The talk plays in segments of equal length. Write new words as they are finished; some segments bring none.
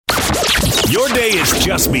Your day has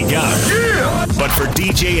just begun. Yeah! But for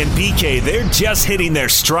DJ and PK, they're just hitting their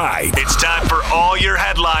stride. It's time for all your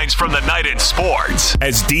headlines from the night in sports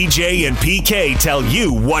as DJ and PK tell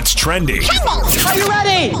you what's trending. Are you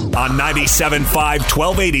ready? On 97.5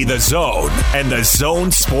 1280 The Zone and The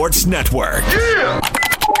Zone Sports Network. Yeah!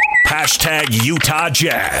 Hashtag Utah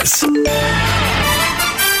Jazz.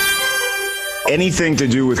 Anything to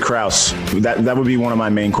do with Krause, that would be one of my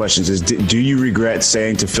main questions is, do you regret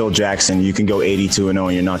saying to Phil Jackson, you can go 82-0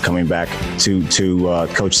 and you're not coming back to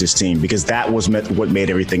coach this team? Because that was what made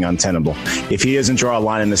everything untenable. If he doesn't draw a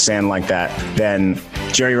line in the sand like that, then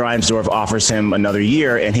Jerry Reinsdorf offers him another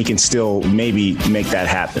year and he can still maybe make that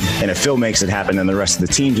happen. And if Phil makes it happen, then the rest of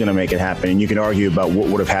the team's going to make it happen. And you can argue about what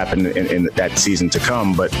would have happened in that season to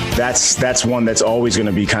come. But that's one that's always going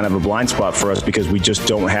to be kind of a blind spot for us because we just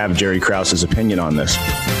don't have Jerry Krause's opinion on this.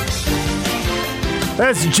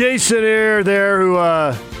 That's Jason Ayer there who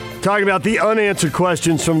talking about the unanswered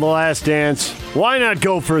questions from The Last Dance. Why not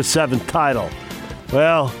go for a seventh title?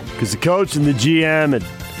 Well, because the coach and the GM had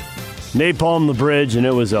napalmed the bridge and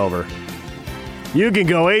it was over. You can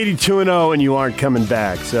go 82-0 and you aren't coming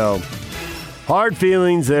back. So, hard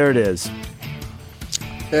feelings, there it is.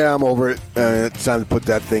 Yeah, I'm over it. It's time to put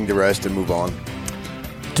that thing to rest and move on.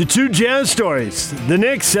 To two Jazz stories. The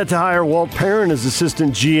Knicks set to hire Walt Perrin as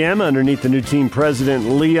assistant GM underneath the new team president,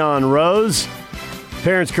 Leon Rose.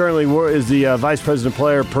 Perrin's currently is the vice president of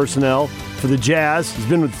player personnel for the Jazz. He's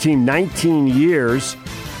been with the team 19 years.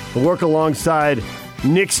 He'll work alongside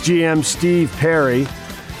Knicks GM Steve Perry.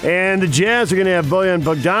 And the Jazz are going to have Bojan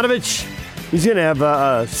Bogdanovic. He's going to have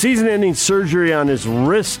a season-ending surgery on his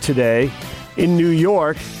wrist today in New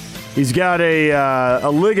York. He's got a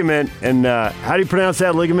ligament, and how do you pronounce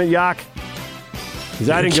that ligament, Yak? Because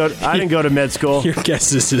I didn't go to med school. Your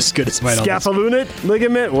guess is as good as mine. Scapulunate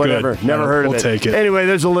ligament, whatever. Good. Never heard of it. We'll take it. Anyway,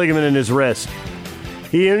 there's a ligament in his wrist.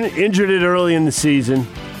 He injured it early in the season,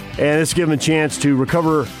 and this gives him a chance to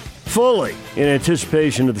recover fully in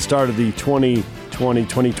anticipation of the start of the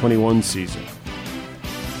 2020-2021 season.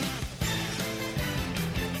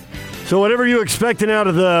 So whatever you're expecting out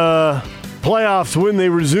of the playoffs when they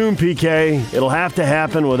resume, PK, it'll have to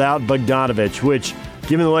happen without Bogdanovic, which,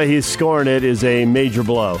 given the way he's scoring it, is a major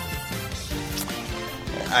blow.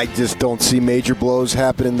 I just don't see major blows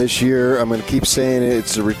happening this year. I'm going to keep saying it.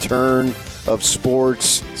 It's a return of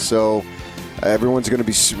sports, so everyone's going to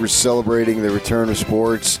be celebrating the return of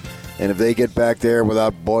sports. And if they get back there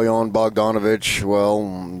without Bojan Bogdanovic,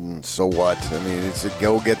 well, so what? I mean, it's a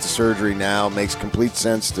go get the surgery now. It makes complete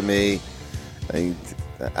sense to me. I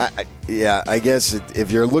guess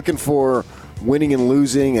if you're looking for winning and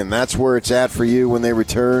losing, and that's where it's at for you when they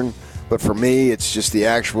return. But for me, it's just the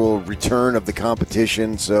actual return of the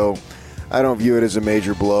competition. So I don't view it as a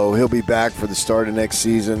major blow. He'll be back for the start of next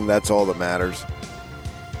season. That's all that matters.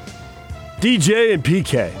 DJ and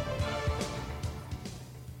PK.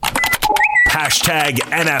 Hashtag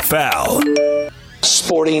NFL.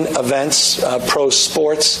 Sporting events, pro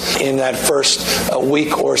sports in that first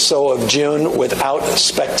week or so of June without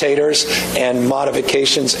spectators and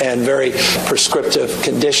modifications and very prescriptive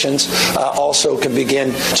conditions also can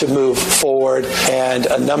begin to move forward, and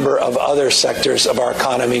a number of other sectors of our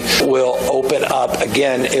economy will open up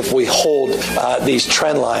again if we hold these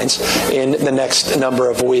trend lines in the next number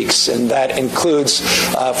of weeks, and that includes,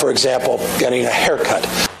 for example, getting a haircut.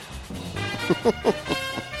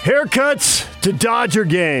 Haircuts to Dodger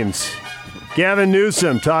games. Gavin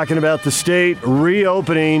Newsom talking about the state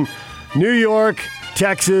reopening. New York,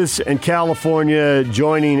 Texas, and California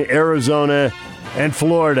joining Arizona and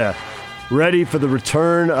Florida. Ready for the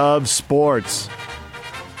return of sports.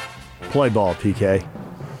 Play ball, PK.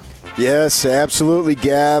 Yes, absolutely,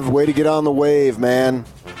 Gav. Way to get on the wave, man.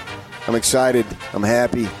 I'm excited. I'm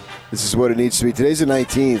happy. This is what it needs to be. Today's the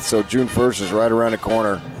 19th, so June 1st is right around the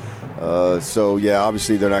corner. So, yeah,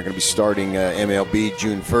 obviously they're not going to be starting MLB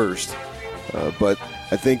June 1st. But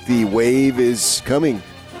I think the wave is coming,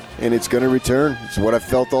 and it's going to return. It's what I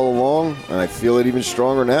felt all along, and I feel it even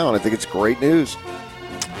stronger now, and I think it's great news.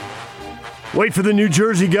 Wait for the New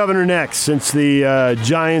Jersey governor next, since the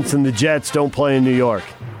Giants and the Jets don't play in New York.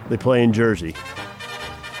 They play in Jersey.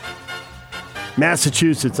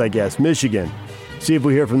 Massachusetts, I guess. Michigan. See if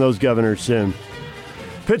we hear from those governors soon.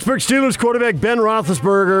 Pittsburgh Steelers quarterback Ben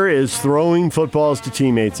Roethlisberger is throwing footballs to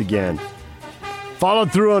teammates again.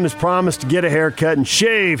 Followed through on his promise to get a haircut and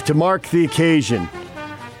shave to mark the occasion.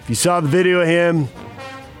 If you saw the video of him,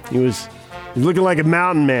 he was looking like a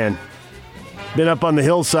mountain man. Been up on the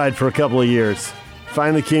hillside for a couple of years.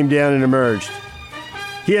 Finally came down and emerged.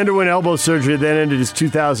 He underwent elbow surgery that ended his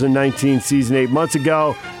 2019 season 8 months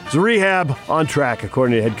ago. His rehab on track,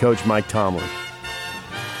 according to head coach Mike Tomlin.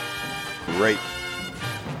 Great.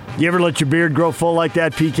 You ever let your beard grow full like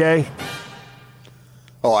that, PK?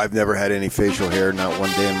 Oh, I've never had any facial hair, not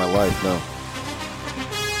one day in my life, no.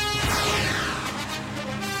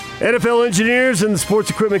 NFL engineers and the sports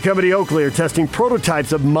equipment company Oakley are testing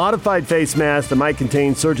prototypes of modified face masks that might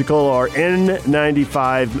contain surgical or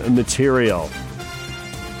N95 material.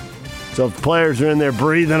 So if players are in there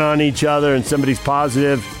breathing on each other and somebody's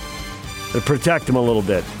positive, it'll protect them a little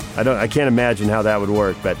bit. I can't imagine how that would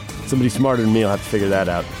work, but somebody smarter than me will have to figure that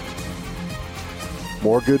out.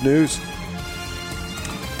 More good news.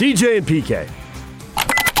 DJ and PK.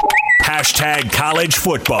 Hashtag college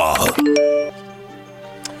football.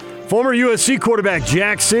 Former USC quarterback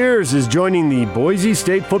Jack Sears is joining the Boise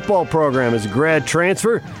State football program as a grad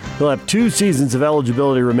transfer. He'll have 2 seasons of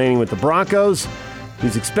eligibility remaining with the Broncos.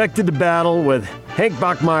 He's expected to battle with Hank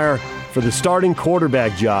Bachmeier for the starting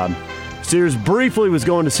quarterback job. Sears briefly was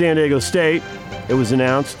going to San Diego State, it was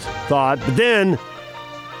announced, but then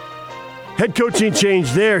head coaching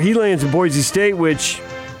changed there. He lands in Boise State, which,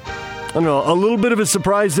 I don't know, a little bit of a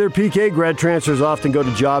surprise there, PK. Grad transfers often go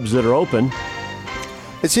to jobs that are open.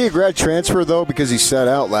 Is he a grad transfer, though, because he sat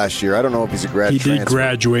out last year? I don't know if he's a grad transfer. He did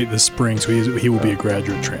graduate this spring, so he will be a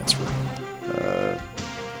graduate transfer.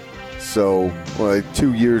 2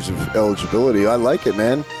 years of eligibility. I like it,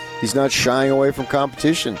 man. He's not shying away from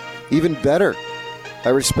competition. Even better. I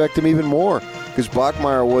respect him even more because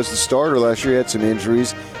Bachmeier was the starter last year. He had some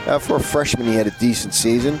injuries. For a freshman, he had a decent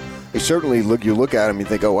season. He certainly you look at him, you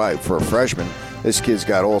think, oh, wow, for a freshman, this kid's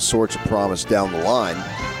got all sorts of promise down the line.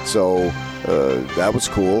 So that was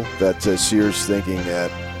cool that Sears thinking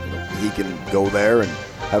that he can go there and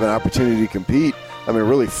have an opportunity to compete. I mean, it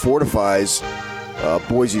really fortifies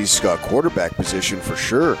Boise's quarterback position for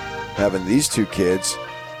sure, having these 2 kids.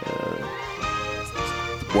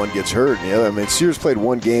 One gets hurt. Sears played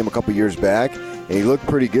one game a couple years back, and he looked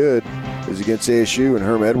pretty good. It was against ASU, and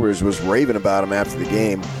Herm Edwards was raving about him after the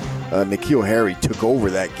game. N'Keal Harry took over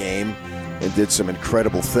that game and did some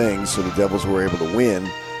incredible things, so the Devils were able to win.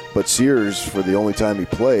 But Sears, for the only time he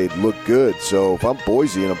played, looked good. So if I'm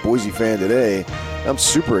Boise and a Boise fan today, I'm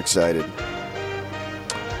super excited.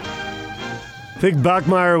 Think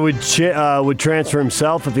Bachmeier would transfer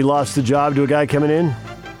himself if he lost the job to a guy coming in?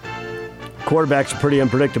 Quarterbacks are pretty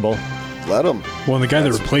unpredictable. Let him. Well, and the guy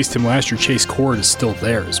that replaced him last year, Chase Cord, is still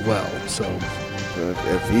there as well. So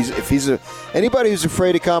if he's anybody who's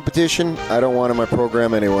afraid of competition, I don't want in my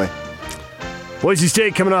program anyway. Boise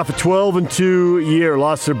State coming off a 12-2 year,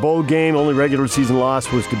 lost their bowl game. Only regular season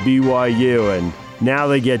loss was to BYU, and now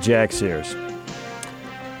they get Jack Sears.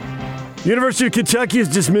 University of Kentucky has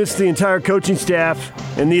dismissed the entire coaching staff,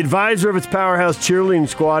 and the advisor of its powerhouse cheerleading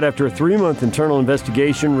squad, after a 3-month internal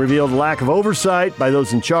investigation, revealed a lack of oversight by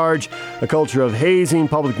those in charge, a culture of hazing,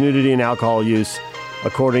 public nudity, and alcohol use,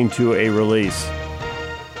 according to a release.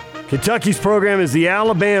 Kentucky's program is the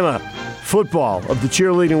Alabama football of the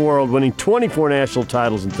cheerleading world, winning 24 national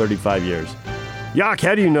titles in 35 years. Yak,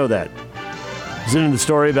 how do you know that? Is it in the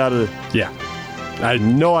story about it? Yeah. I had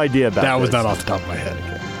no idea about that. That was this. not off the top of my head.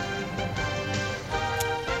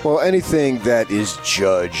 Well, anything that is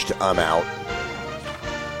judged, I'm out.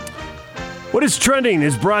 What is trending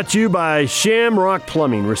is brought to you by Shamrock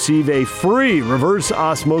Plumbing. Receive a free reverse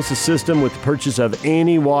osmosis system with the purchase of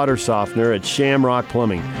any water softener at Shamrock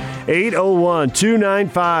Plumbing.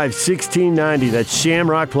 801-295-1690. That's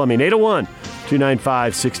Shamrock Plumbing.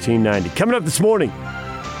 801-295-1690. Coming up this morning,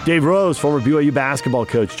 Dave Rose, former BYU basketball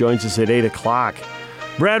coach, joins us at 8 o'clock.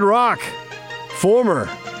 Brad Rock, former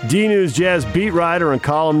D-News Jazz beat writer and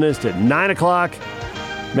columnist, at 9 o'clock.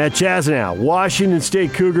 Matt Chasnow, Washington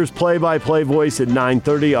State Cougars play-by-play voice, at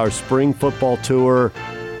 9:30. Our spring football tour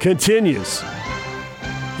continues.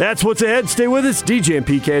 That's what's ahead. Stay with us. DJ and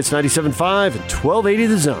PK, it's 97.5 and 1280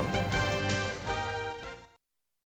 The Zone.